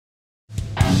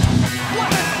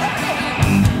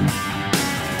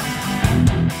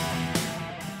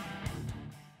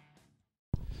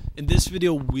In this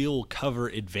video, we'll cover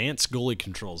advanced goalie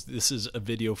controls. This is a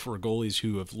video for goalies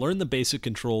who have learned the basic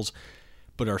controls,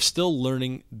 but are still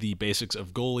learning the basics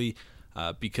of goalie,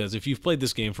 because if you've played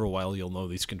this game for a while, you'll know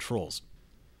these controls.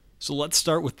 So let's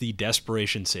start with the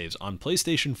desperation saves. On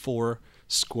PlayStation 4,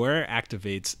 square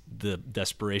activates the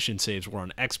desperation saves, where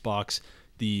on Xbox,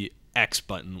 the X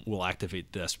button will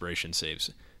activate the desperation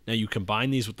saves. Now you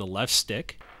combine these with the left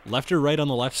stick. Left or right on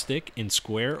the left stick in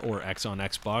square or X on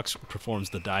Xbox performs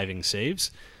the diving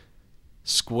saves.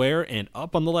 Square and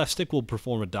up on the left stick will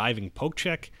perform a diving poke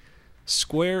check.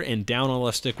 Square and down on the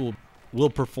left stick will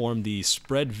perform the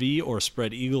spread V or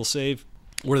spread eagle save,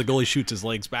 where the goalie shoots his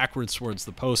legs backwards towards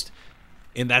the post.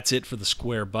 And that's it for the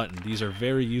square button. These are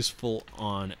very useful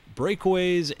on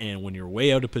breakaways and when you're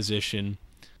way out of position,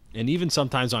 and even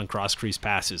sometimes on cross crease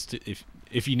passes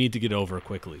if you need to get over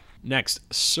quickly.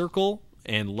 Next, circle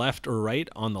and left or right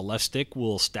on the left stick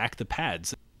will stack the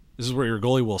pads. This is where your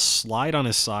goalie will slide on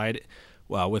his side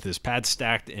with his pads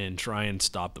stacked and try and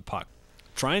stop the puck.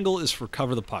 Triangle is for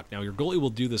cover the puck. Now your goalie will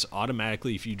do this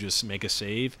automatically if you just make a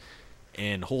save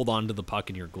and hold on to the puck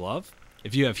in your glove.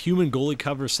 If you have human goalie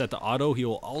cover set to auto, he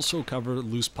will also cover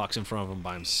loose pucks in front of him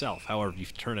by himself. However, if you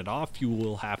turn it off, you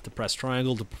will have to press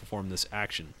triangle to perform this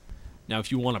action. Now, if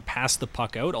you want to pass the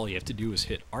puck out, all you have to do is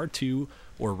hit R2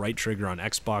 or right trigger on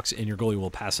Xbox, and your goalie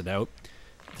will pass it out.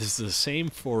 This is the same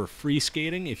for free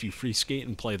skating. If you free skate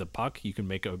and play the puck, you can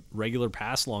make a regular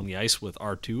pass along the ice with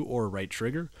R2 or right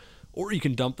trigger, or you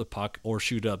can dump the puck or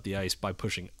shoot up the ice by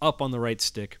pushing up on the right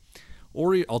stick,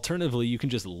 or alternatively, you can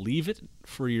just leave it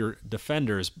for your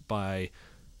defenders by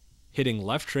hitting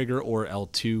left trigger or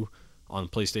L2 on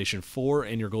PlayStation 4,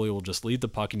 and your goalie will just leave the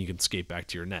puck and you can skate back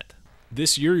to your net.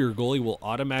 This year, your goalie will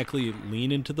automatically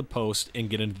lean into the post and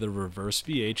get into the reverse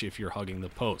VH if you're hugging the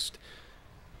post.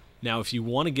 Now, if you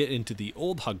want to get into the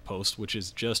old hug post, which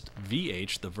is just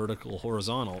VH, the vertical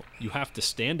horizontal, you have to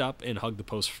stand up and hug the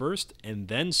post first and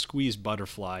then squeeze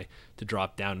butterfly to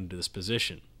drop down into this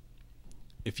position.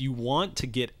 If you want to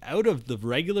get out of the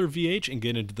regular VH and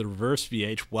get into the reverse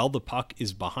VH while the puck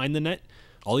is behind the net,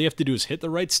 all you have to do is hit the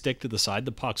right stick to the side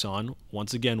the puck's on,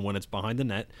 once again when it's behind the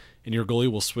net, and your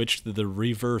goalie will switch to the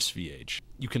reverse VH.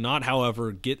 You cannot,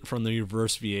 however, get from the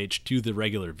reverse VH to the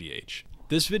regular VH.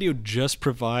 This video just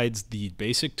provides the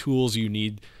basic tools you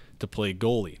need to play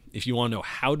goalie. If you want to know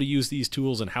how to use these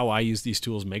tools and how I use these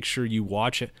tools, make sure you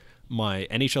watch my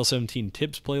NHL 17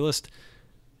 tips playlist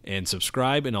and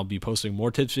subscribe, and I'll be posting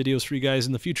more tips videos for you guys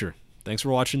in the future. Thanks for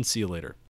watching. See you later.